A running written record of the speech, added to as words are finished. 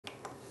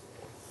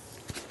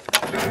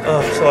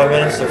Oh, so I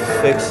managed to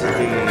fix the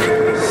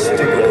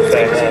stupid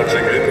effect.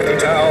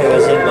 It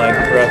was in my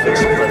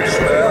graphics clips.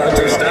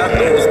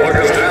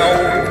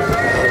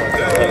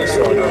 That was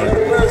so annoying.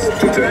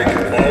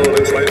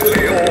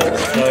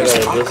 Now I gotta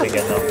do this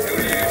again though.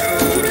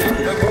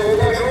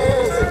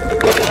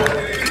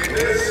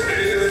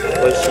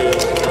 Which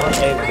is not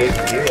a big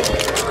deal,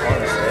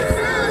 honestly.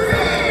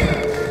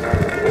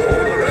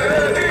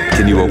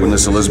 Can you open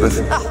this, Elizabeth?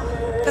 Oh,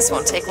 this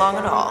won't take long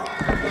at all.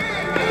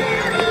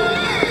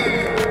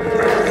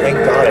 Thank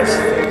God it's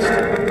fixed.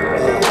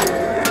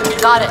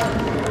 Got it.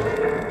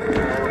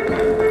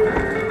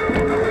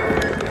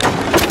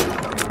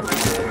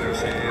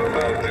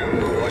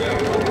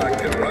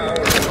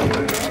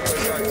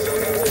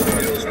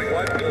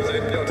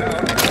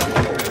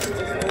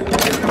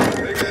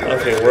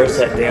 Okay, where's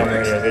that damn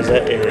radio? Because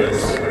that is...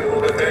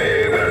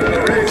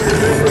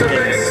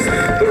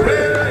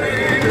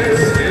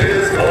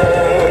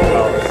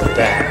 Oh,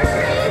 that.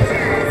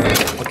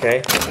 Okay,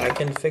 I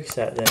can fix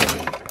that then.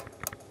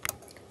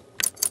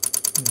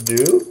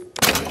 Do?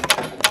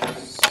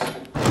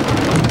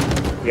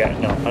 Yeah,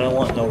 no, I don't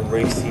want no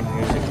racy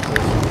music.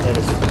 That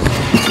is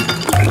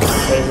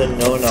a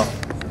no-no.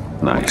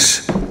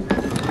 Nice.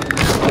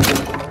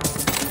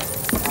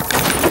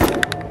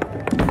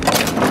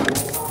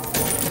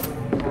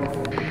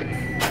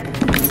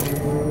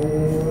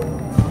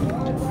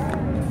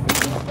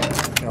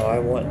 No, I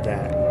want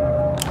that.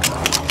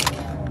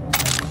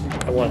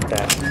 I want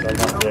that, but I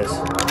want this.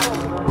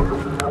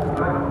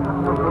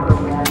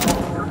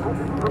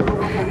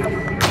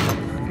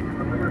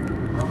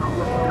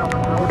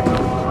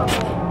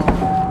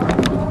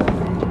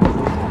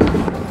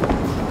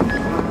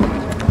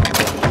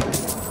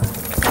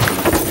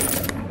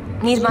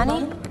 Need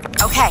money?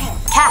 Okay,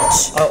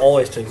 cash. I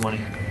always take money.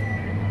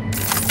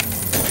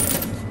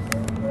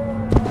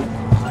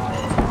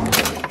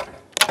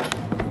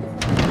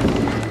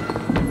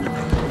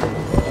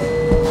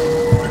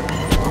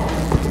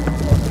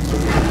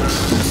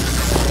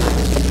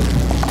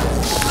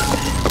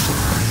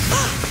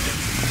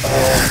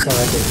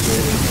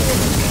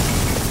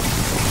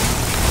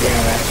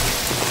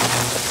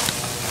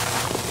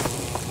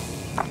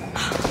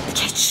 The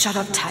gate's shut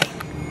up tight.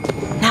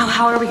 Now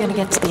how are we gonna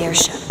get to the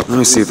airship? Let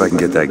me see if I can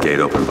get that gate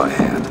open by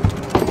hand.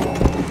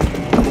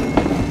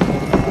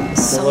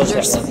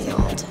 Soldiers of the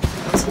Old,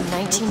 built in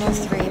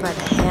 1903 by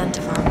the hand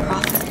of our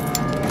prophet.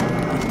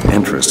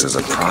 Interest is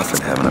a prophet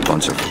having a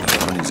bunch of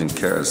parties and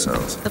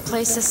carousels. The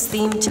place is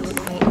themed to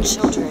acquaint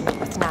children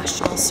with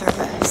national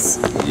service.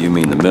 You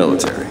mean the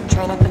military?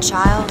 Train up a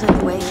child in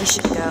the way he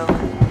should go,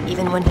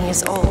 even when he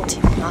is old, he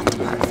will not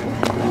depart from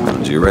it.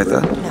 Did you write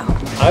that? No.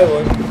 I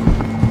would.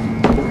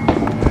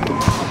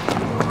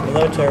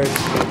 Military is a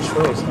good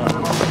choice, huh?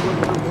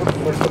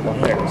 For football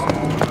players.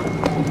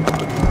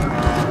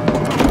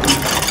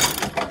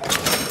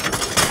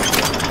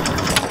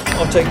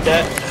 I'll take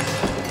that.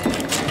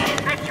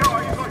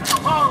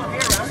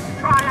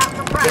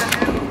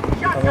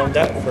 I want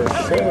that for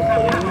sure,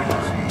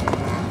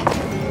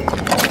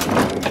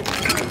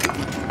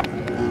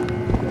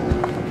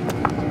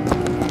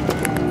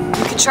 please.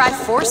 You could try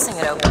forcing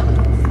it open.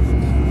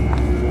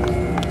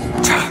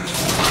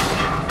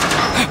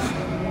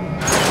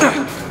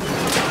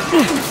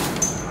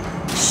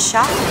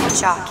 Shocky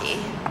jockey.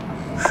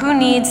 Who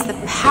needs the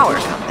power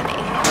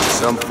company?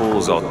 Some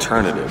fool's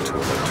alternative to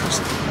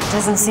electricity.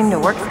 Doesn't seem to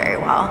work very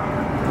well.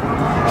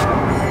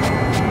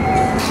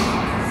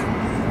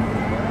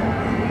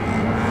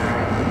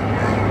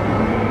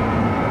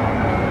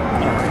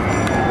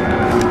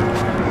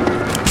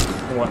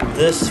 I want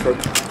this for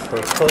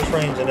close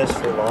range and this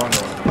for long range.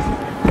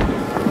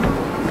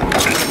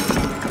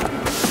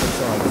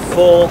 So I'm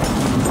full.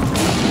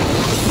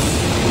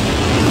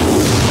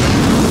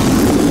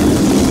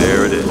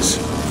 There it is.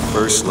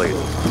 First lady.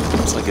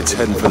 Looks like it's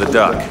heading for the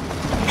dock.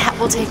 That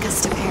will take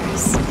us to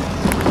Paris.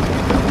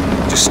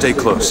 Just stay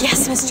close.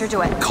 Yes, Mr.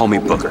 DeWitt. Call me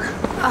Booker.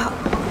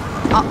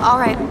 All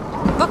right,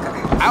 Booker.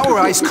 Our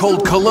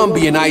ice-cold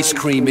Colombian ice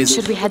cream is...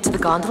 Should we head to the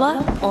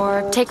gondola,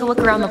 or take a look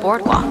around the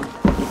boardwalk?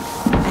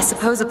 I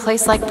suppose a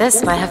place like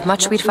this might have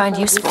much we'd find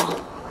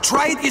useful.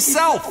 Try it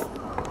yourself!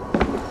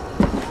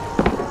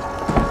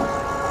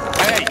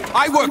 Hey,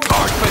 I worked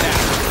hard for that!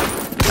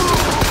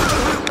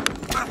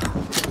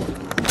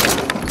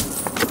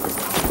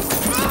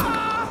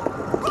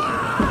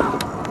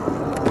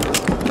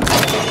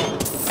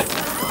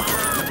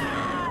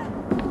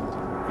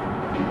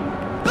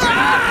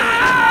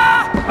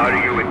 Are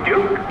you a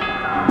duke?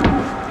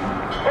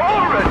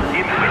 Or a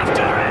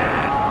dipster?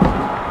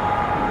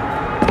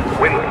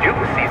 When the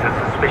duke sees a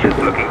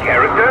suspicious-looking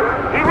character,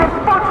 he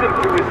reports him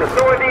to his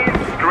authorities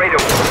straight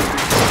away.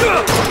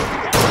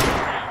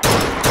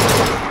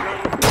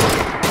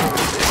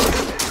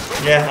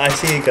 Yeah, I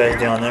see you guys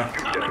down there.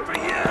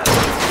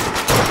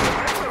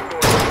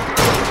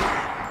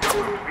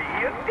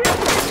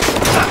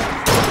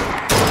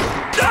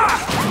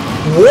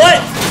 What?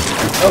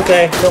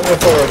 Okay, don't move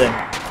forward then.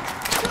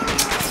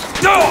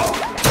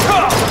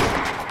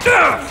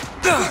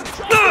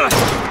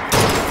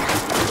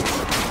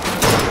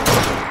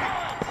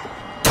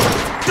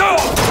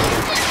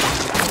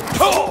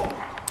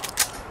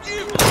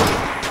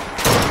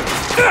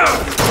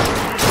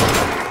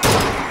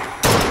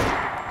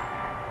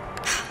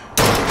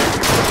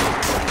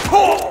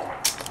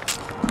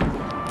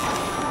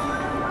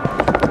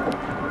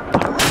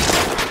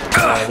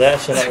 Now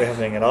that should not be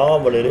happening at all,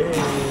 but it is.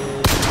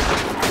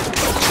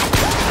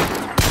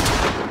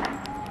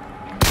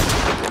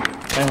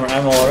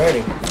 I'm already.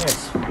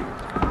 Yes.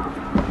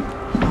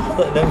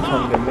 Let them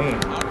come to me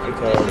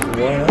because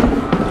why not?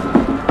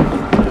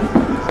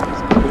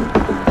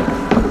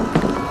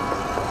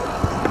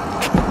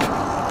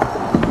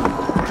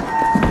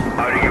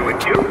 Are you a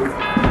duke?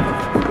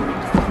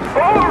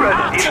 Or a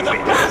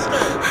dimwit?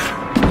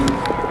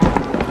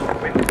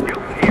 When the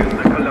duke hears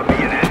the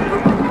Colombian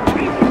anthem,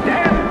 he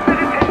stands at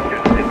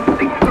attention and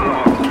sings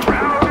along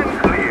proud and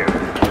clear.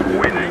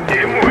 When a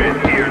dimwit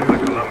hears the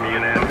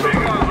Colombian anthem,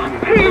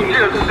 he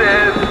just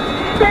says,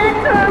 That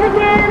song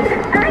again?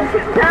 I'm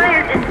too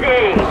tired to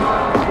sing.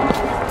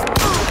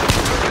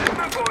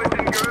 "Remember, boys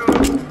and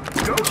girls,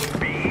 don't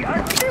be a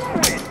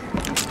dimwit."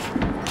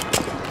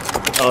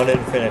 Oh, I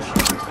didn't finish.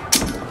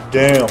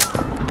 Damn.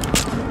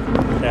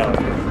 Now.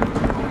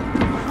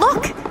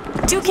 Look!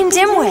 Duke and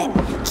Dimwit!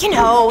 You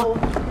know,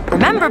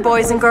 remember,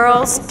 boys and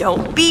girls,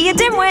 don't be a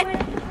dimwit!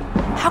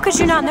 How could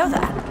you not know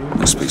that?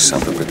 Must be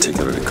something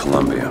particular to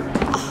Colombia.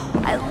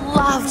 I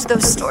loved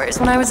those stories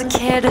when I was a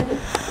kid.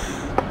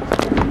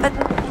 But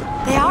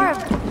they are a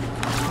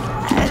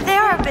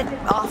bit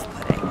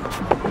off-putting.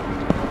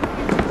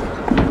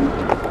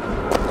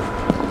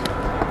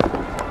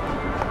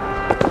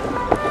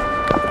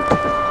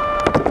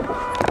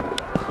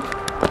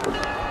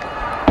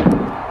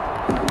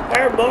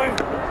 Hey, boy.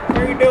 What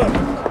are you doing?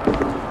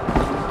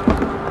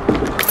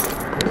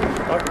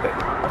 Cockpit.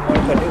 What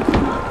if I do?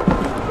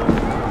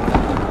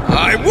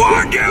 I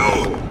warned you!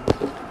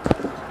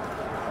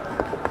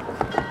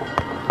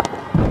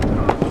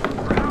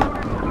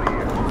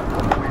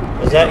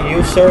 Was that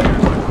you, sir?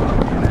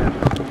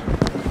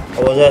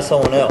 Or was that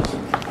someone else?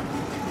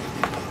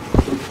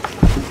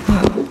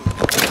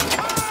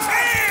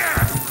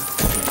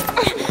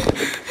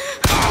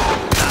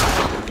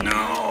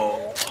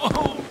 No.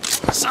 Oh,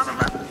 son of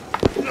a...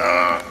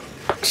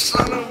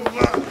 son of a...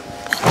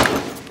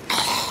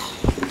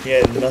 He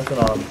had nothing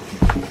on him.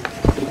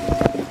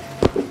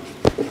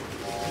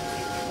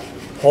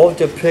 Hold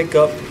to pick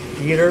up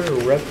Peter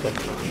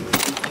replica.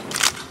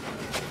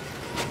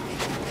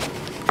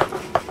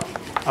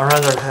 I'd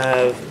rather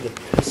have the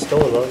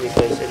pistola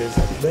because it is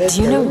better.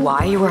 Do you know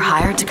why you were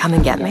hired to come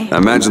and get me? I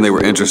imagine they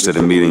were interested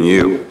in meeting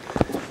you.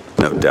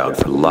 No doubt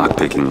for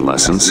lockpicking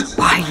lessons.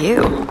 Why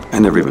you? I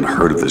never even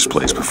heard of this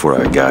place before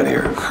I got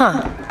here.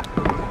 Huh.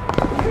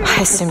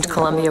 I assumed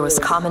Colombia was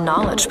common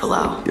knowledge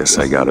below. Guess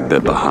I got a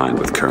bit behind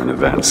with current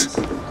events.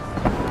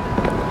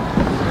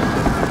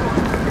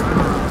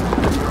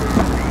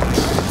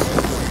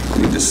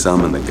 Need to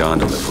summon the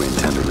gondola if we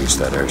intend to reach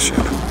that airship.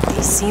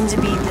 These seem to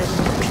be the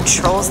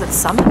controls that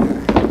summon her.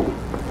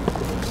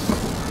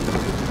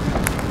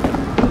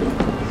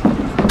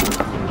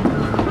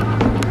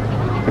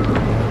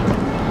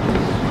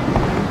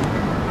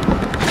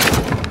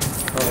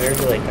 Oh, here's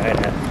where they died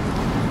at.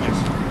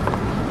 Nice.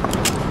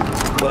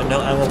 But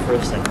no ammo for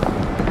this thing.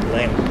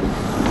 Lame.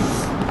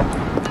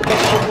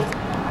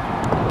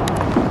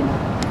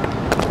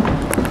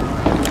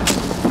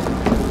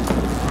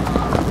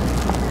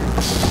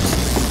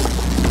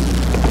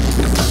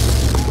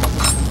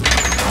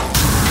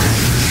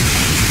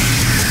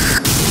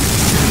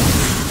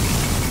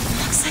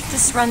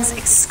 This runs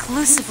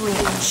exclusively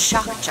on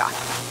shock jockey.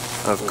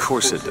 Of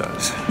course it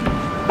does.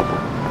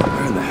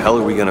 Where in the hell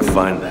are we gonna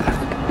find that?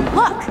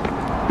 Look!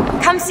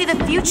 Come see the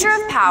future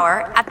of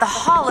power at the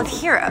Hall of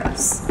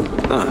Heroes.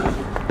 Huh.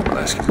 Well,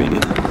 that's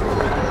convenient.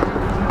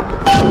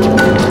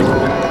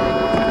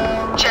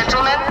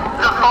 Gentlemen,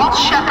 the false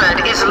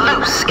shepherd is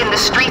loose in the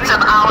streets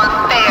of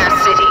our fair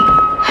city.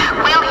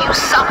 Will you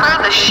suffer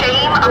the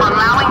shame of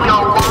allowing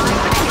your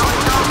wives and your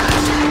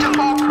daughters to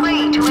fall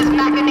prey to his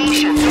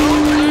machinations? Or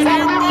will you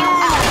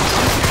act?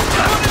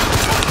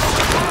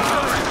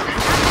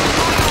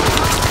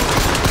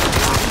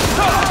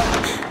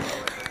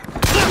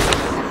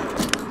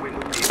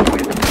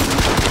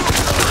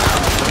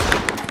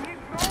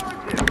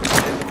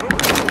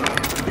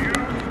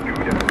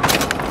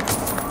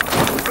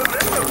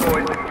 Remember,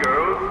 boys and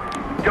girls,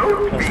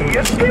 don't be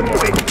a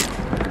dimwit.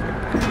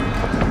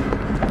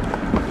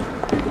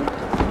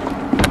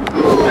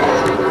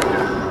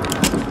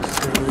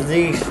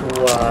 This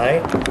way.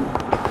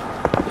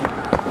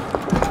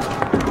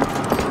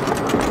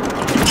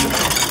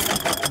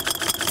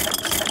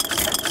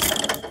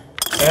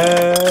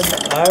 And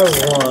I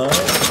want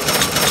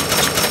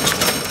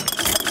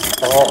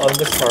all of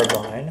the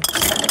carbine.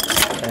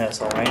 And that's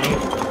all I need.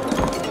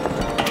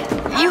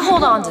 You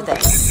hold on to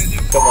this.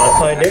 Come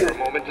on, find it. A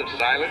moment of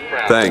silent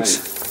prayer Thanks.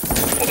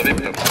 for the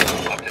victims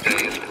of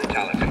today's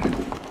brutality.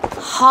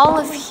 Hall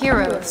of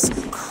Heroes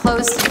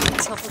closed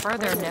until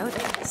further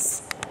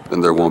notice. Then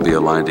there won't be a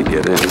line to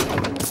get in.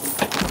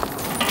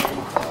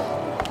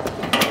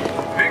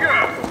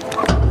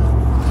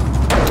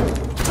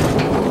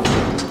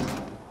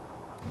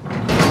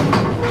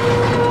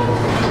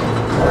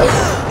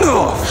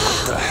 Oh,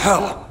 what the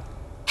hell?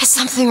 Is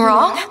something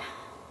wrong?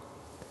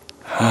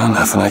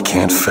 Nothing I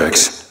can't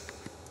fix.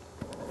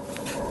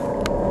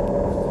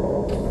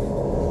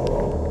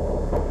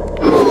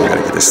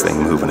 this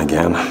thing moving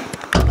again.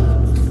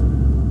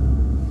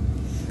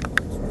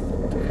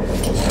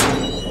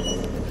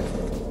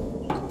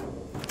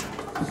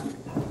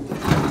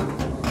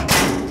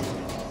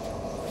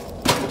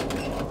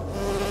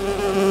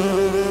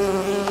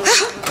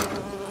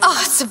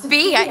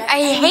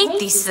 I hate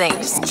these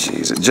things.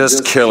 Jeez,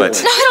 just kill it.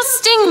 No, it'll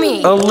sting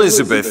me.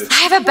 Elizabeth!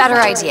 I have a better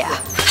idea.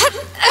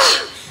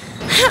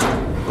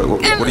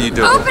 What are you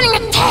doing? Opening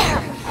a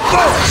tear.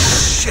 Oh,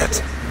 shit!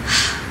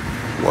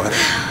 What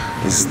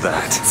is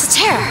that? It's a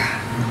tear.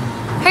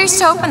 I used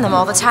to open them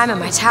all the time in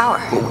my tower.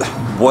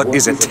 What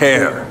is a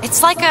tear?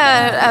 It's like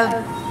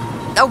a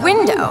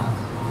window.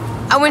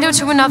 A window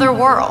to another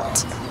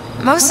world.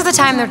 Most of the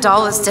time they're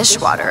dull as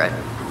dishwater, a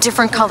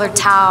different colored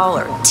towel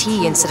or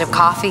tea instead of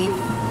coffee.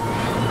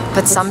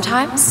 But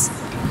sometimes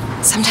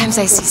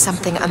I see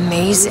something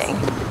amazing,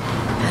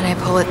 and I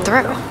pull it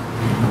through.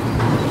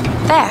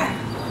 There.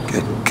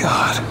 Good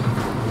God.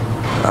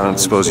 I don't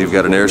suppose you've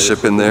got an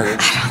airship in there?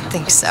 I don't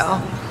think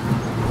so.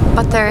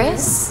 But there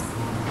is.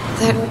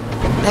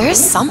 There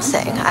is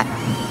something.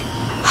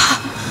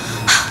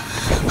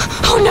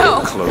 Oh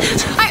no! Close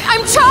it.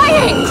 I'm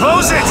trying!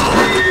 Close it!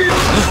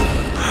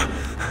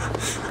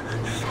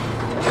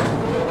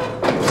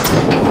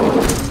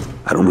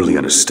 I don't really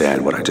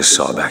understand what I just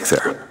saw back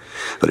there,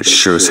 but it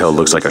sure as hell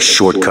looks like a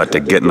shortcut to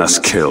getting us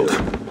killed.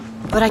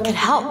 But I could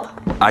help.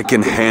 I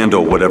can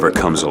handle whatever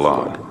comes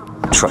along.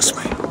 Trust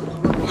me.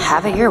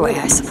 Have it your way,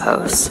 I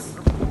suppose.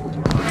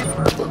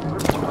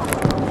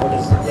 What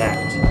is that?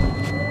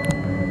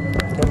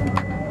 Nope.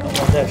 I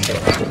want that shit.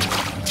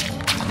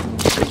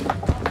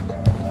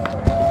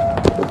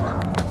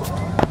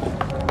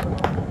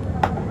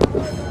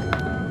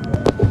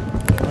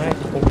 Can I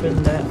open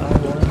that? I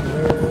wonder.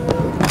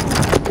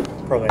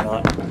 Probably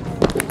not.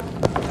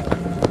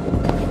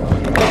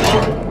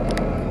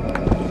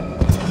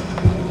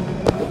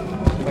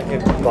 I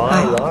could buy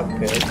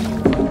lockpick.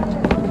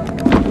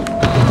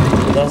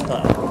 That's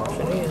not an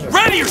option either.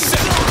 Ready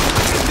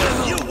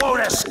yourself! You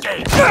won't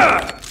escape!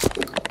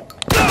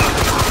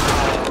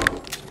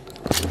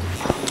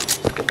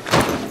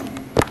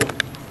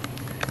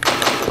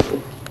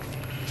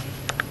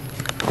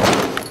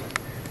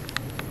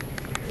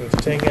 He's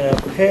taking a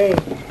pay.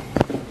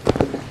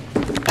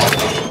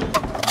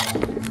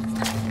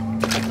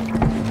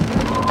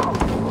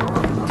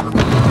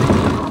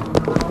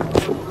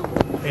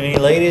 Any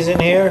ladies in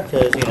here?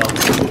 Because, you know.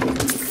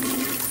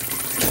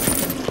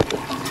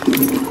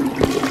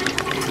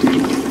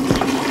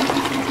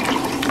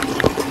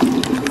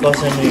 Plus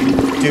any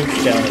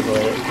douche down the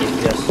toilet, because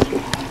yes.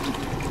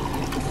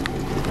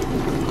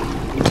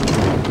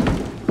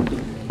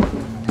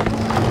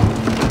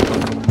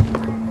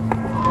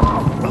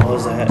 Oh,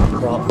 is that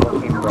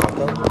fucking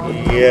Bronco?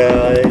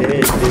 Yeah, it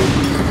is, dude.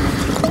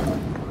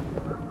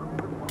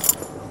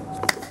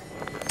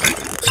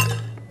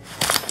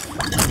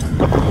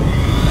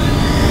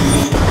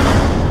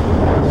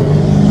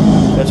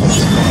 That's what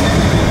she's called.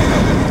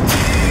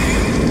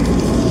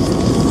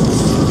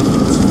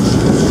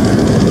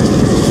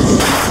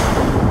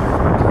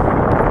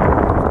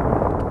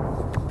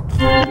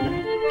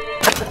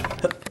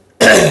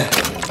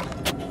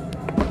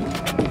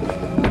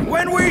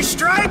 When we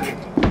strike,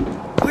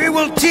 we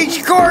will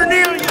teach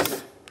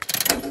Cornelius.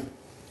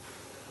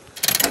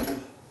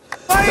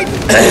 Fight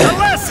a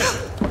lesson.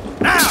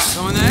 Now,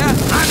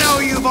 I know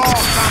you've all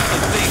come to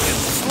think that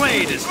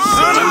Slade is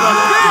son of a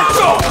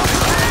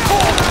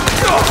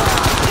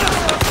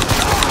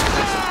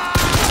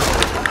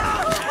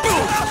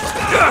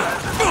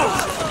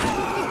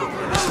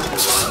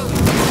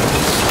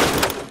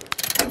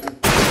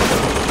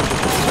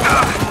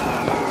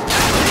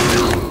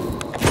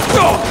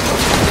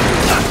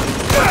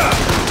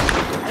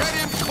Get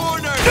him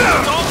cornered!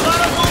 Don't let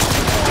him move!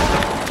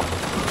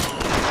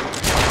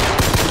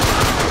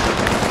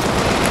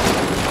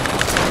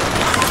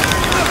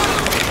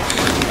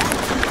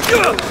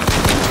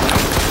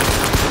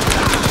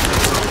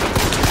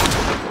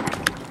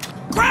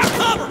 Grab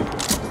cover!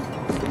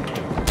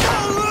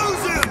 Don't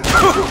lose him!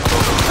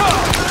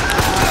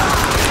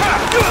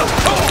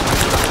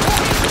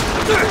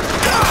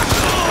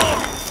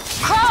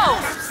 Crow!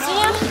 See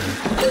him?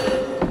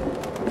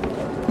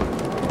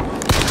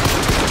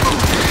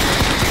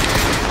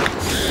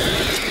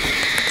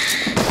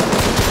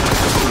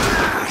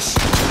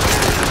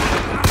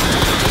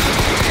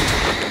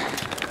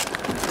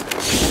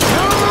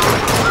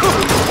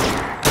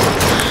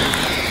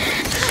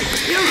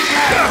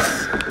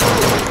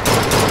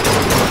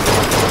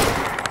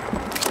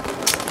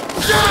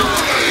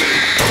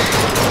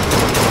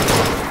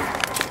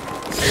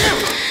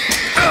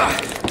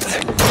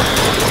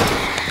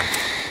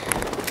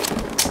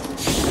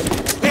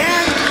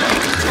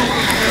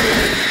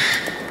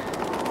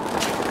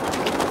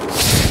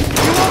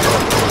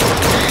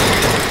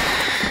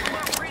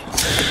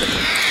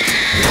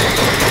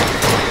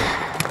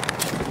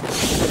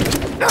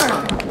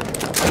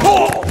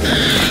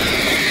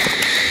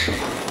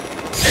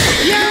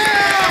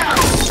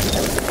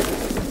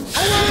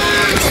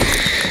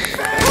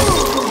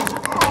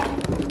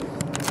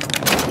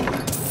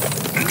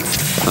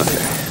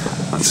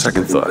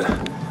 second thought,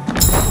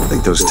 I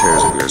think those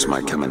tears of yours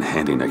might come in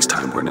handy next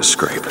time we're in a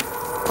scrape.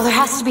 Well, there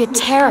has to be a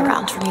tear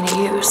around for me to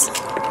use.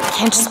 I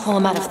can't just pull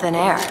them out of thin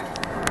air.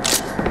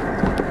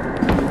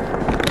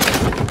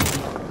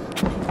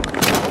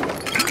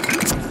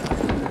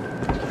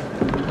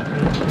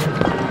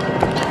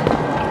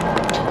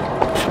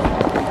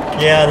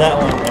 Yeah, that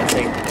one I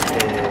think is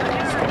going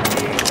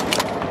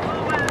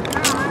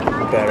to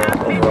be better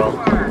overall.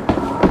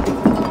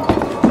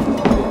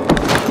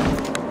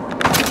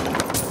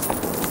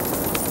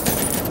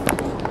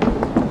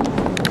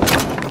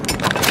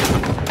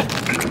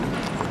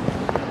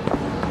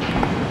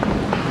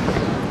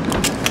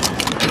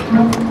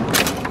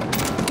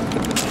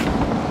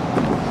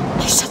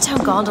 They shut down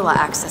gondola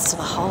access to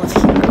the Hall of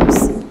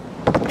Heroes.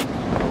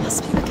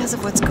 Must be because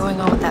of what's going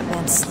on with that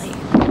man's slate.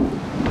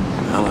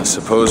 Well, I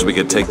suppose we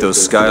could take those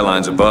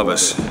skylines above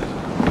us.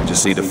 We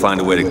just need to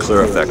find a way to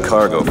clear off that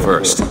cargo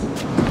first.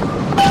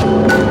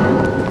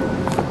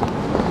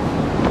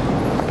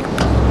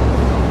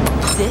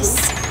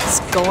 This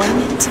is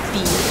going to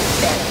be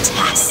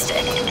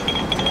fantastic.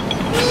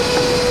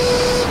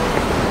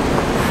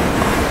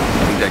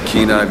 Think that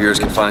keen eye of yours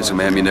can find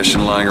some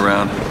ammunition lying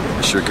around?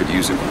 I sure could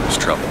use it when there's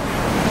trouble.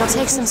 It'll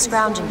take some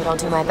scrounging, but I'll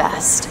do my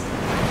best.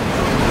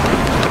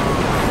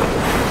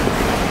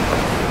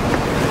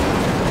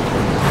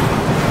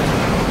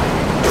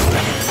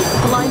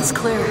 The line's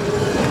clear.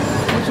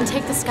 We can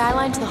take the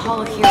skyline to the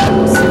Hall of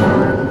Heroes,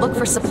 or look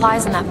for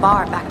supplies in that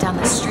bar back down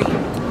the street.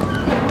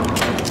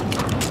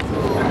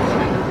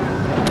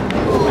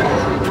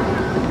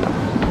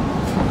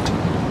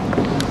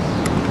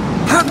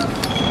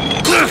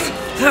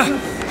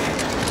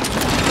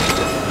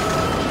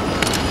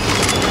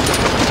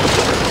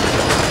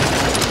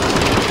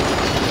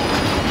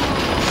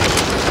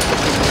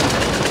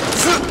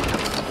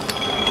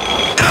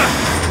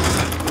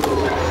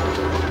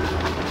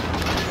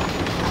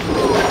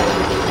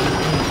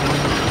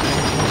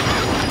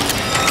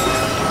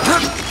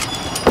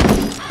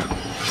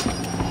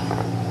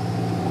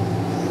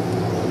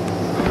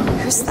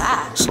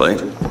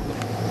 Slate?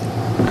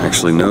 I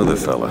actually know the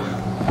fella.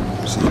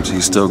 Seems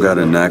he's still got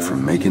a knack for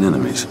making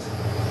enemies.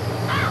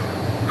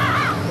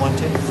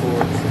 Wanted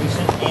for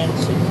treason and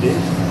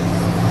seduction.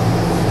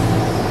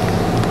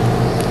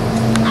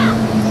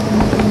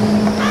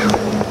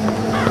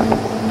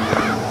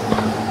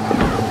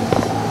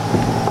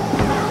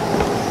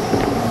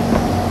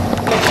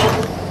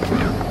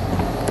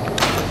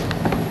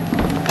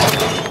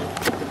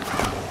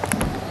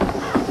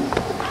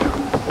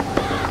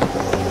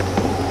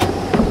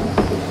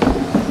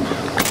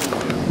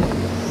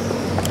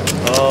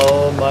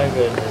 Oh my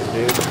goodness,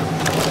 dude.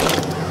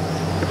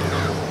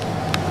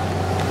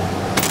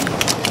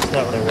 It's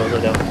not really worth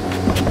it though.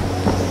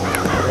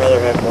 I'd rather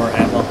have more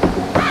ammo.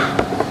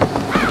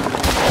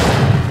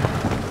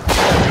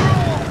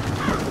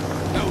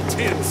 No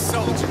tin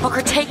soldier.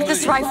 Booker, take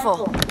this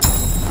rifle.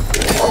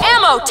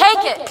 Ammo,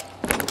 take it!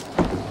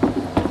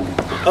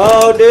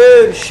 Oh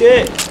dude,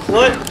 shit.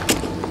 What?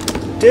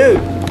 Dude.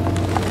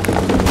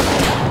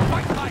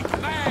 Fight like a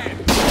man.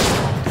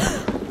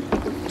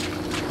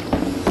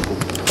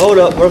 Hold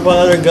up, where's my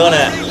other gun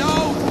at?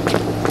 Reload.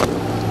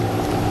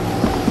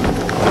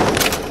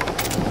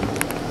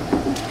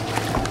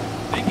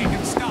 Think you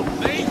can stop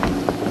me?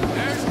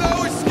 There's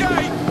no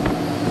escape.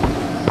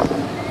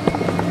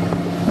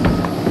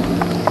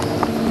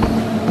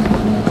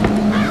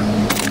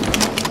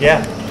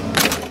 Yeah.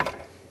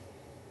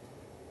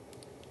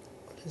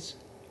 What is...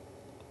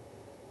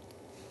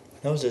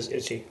 My nose is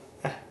itchy.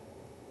 Ah.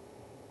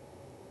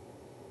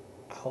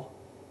 Ow.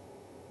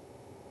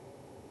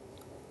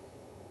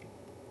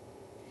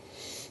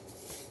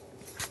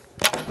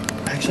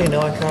 Actually, no,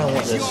 I kind of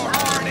want this.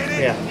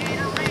 Yeah.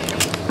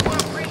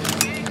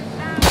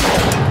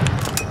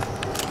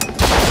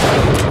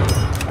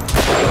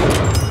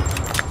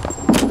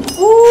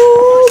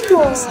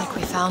 Looks like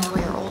we found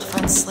where your old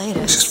friend Slade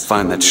is. Just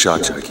find that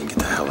shot so I can get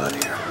the hell out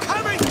of here.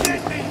 Come and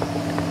get me.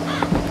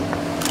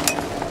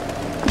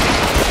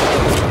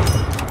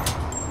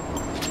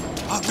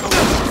 I'll go.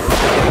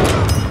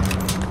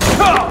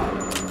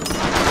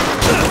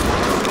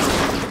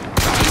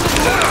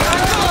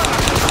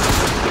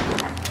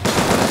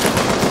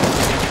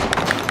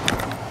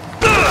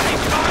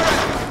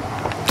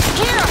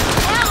 Here,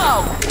 ammo!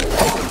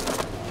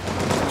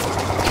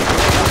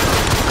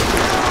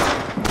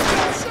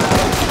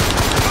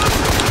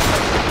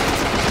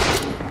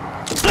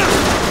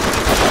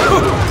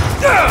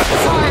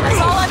 Sorry, that's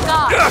all I've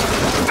got.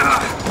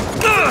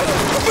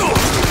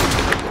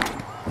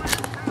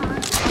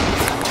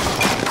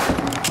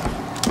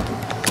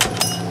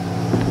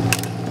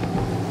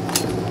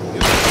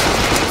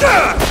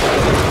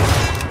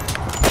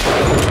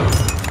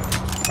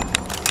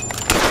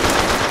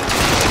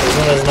 This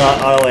one is not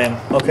auto aim.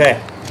 Okay.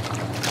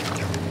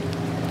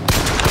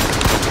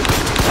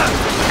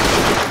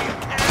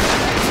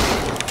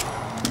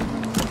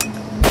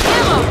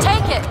 Ammo,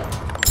 take it!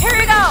 Here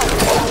you go!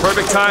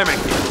 Perfect timing.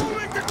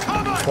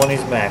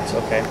 20's max,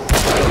 okay.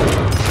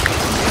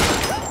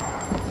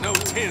 No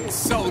tin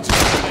soldiers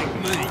like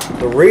me.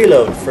 The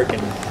reload freaking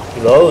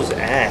blows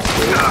ass,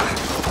 dude.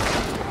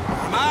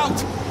 I'm out.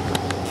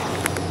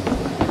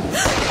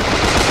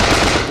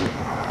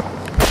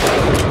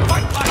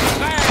 Fight like a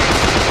man.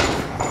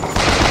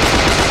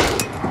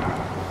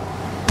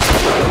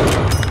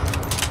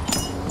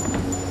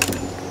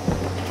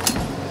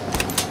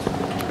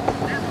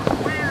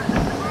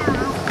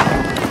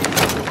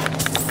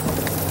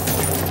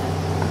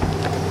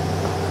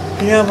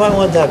 Yeah, I might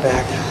want that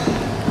back.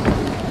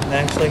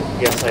 Actually,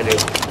 yes, I do.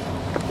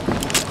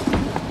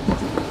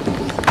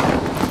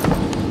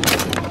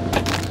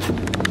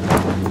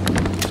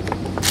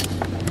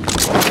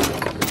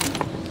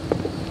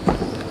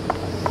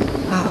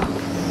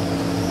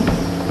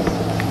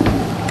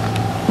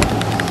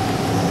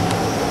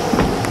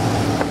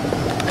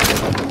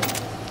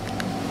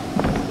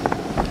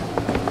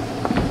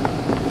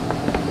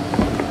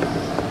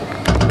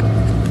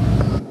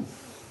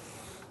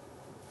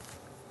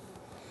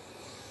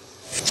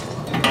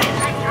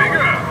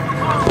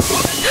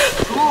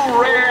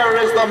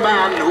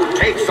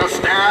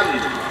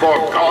 For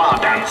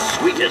God and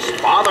sweetest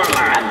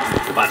fatherland,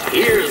 but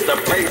here's the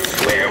place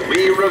where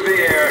we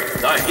revere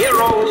the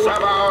heroes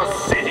of our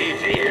city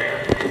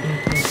dear.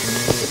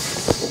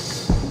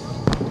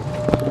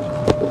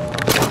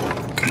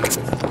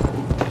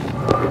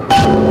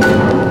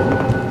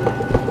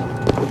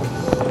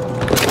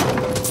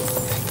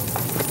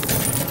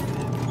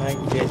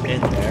 Might get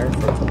in there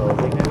for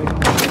clothing, maybe.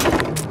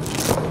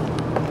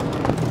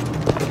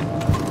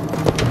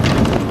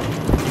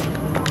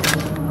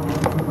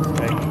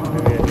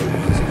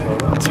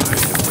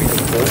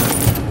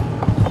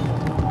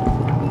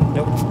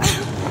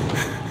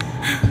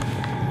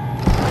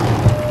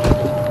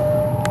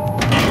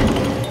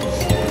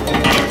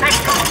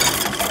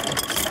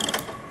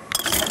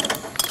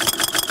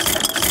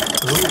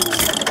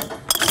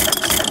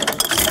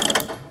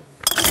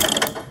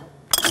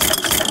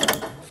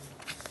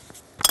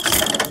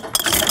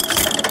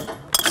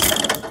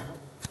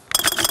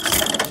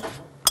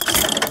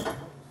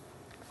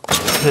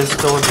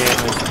 Pistol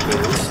damage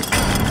boost.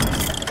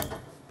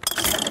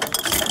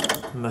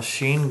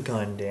 Machine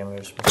gun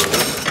damage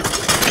boost.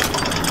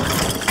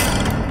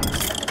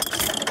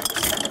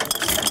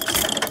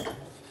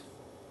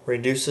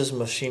 Reduces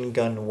machine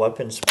gun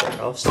weapon spread.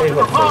 I'll save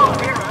up for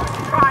that.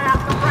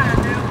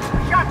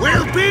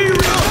 We'll be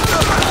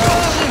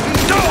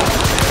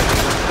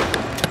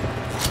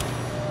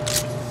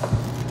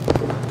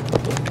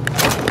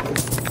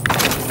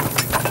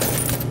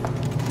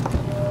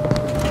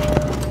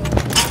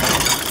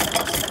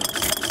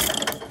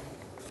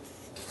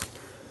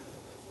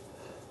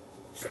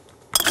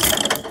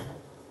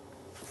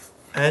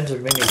Adds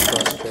mini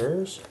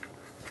clusters.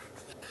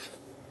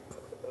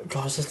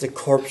 Causes the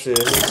corpses.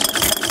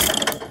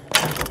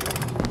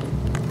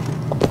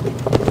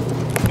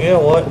 You know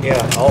what? Yeah,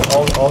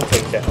 I'll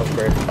take that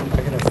upgrade.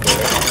 I can afford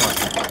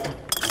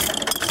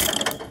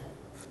it.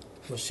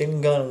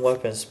 Machine gun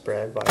weapon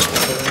spread by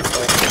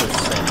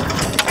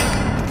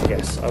 75%.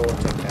 Yes, I will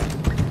take that.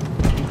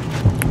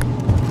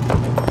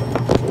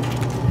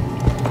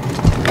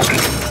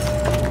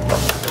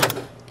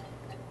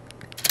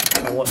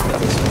 I want this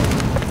one.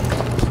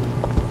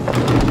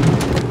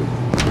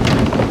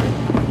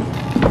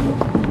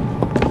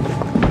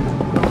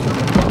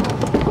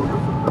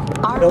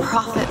 Our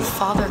prophet,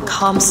 Father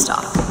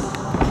Comstock,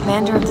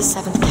 commander of the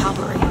 7th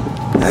Cavalry.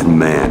 That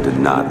man did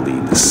not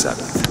lead the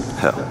 7th.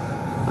 Hell,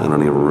 I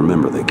don't even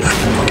remember the guy.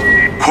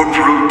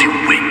 Corporal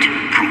DeWitt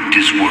proved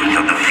his worth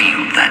on the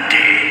field that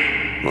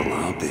day. Well,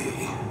 I'll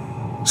be.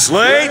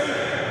 Slade?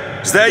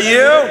 Is that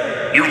you?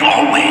 You've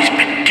always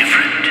been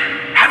different,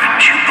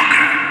 haven't you,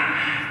 Booker?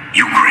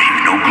 You crave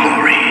no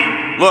glory.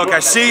 Look, I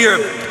see you're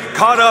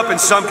caught up in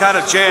some kind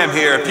of jam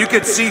here. If you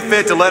could see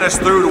fit to let us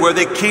through to where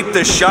they keep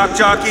this shock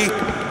jockey,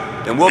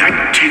 then we'll...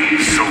 That tin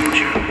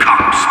soldier,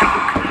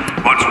 Comstock,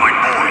 wants my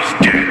boys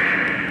dead.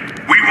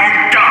 We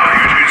won't die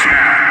at his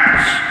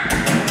hands.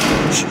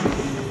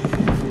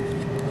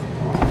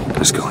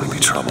 There's going to be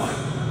trouble.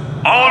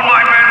 All my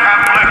men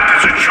have left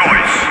is a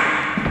choice.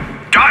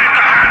 Die at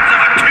the hands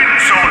of a tin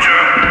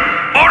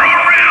soldier, or a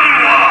real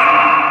one!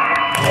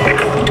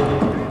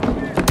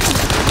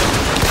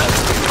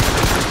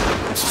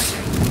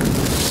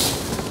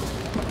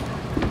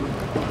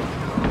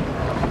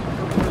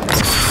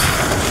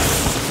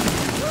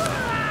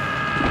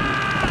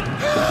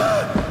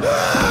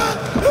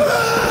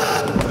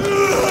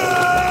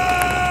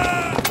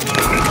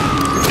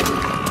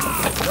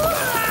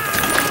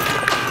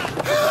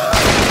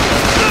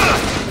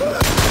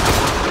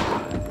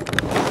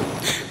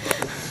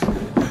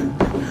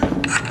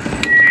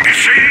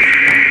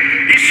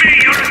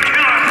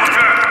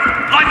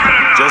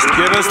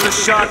 Give us the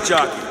shock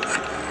jockey.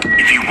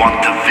 If you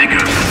want the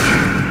vigor,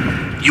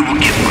 you will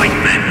give my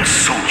men a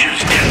soldier's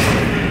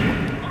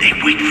death. They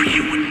wait for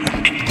you in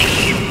Wounded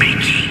Knee and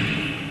Bakey.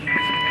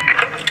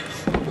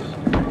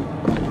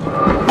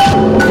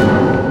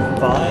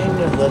 Find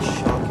the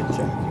shock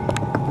jockey.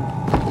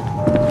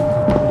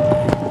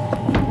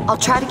 I'll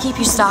try to keep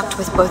you stocked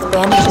with both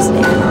bandages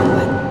and ammo,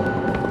 but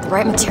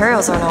right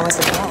materials aren't always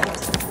involved.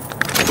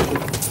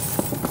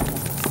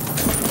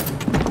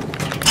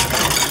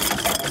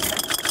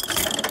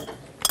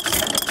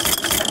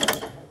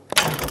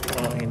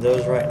 I don't need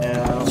those right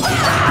now.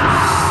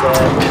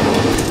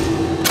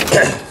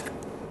 So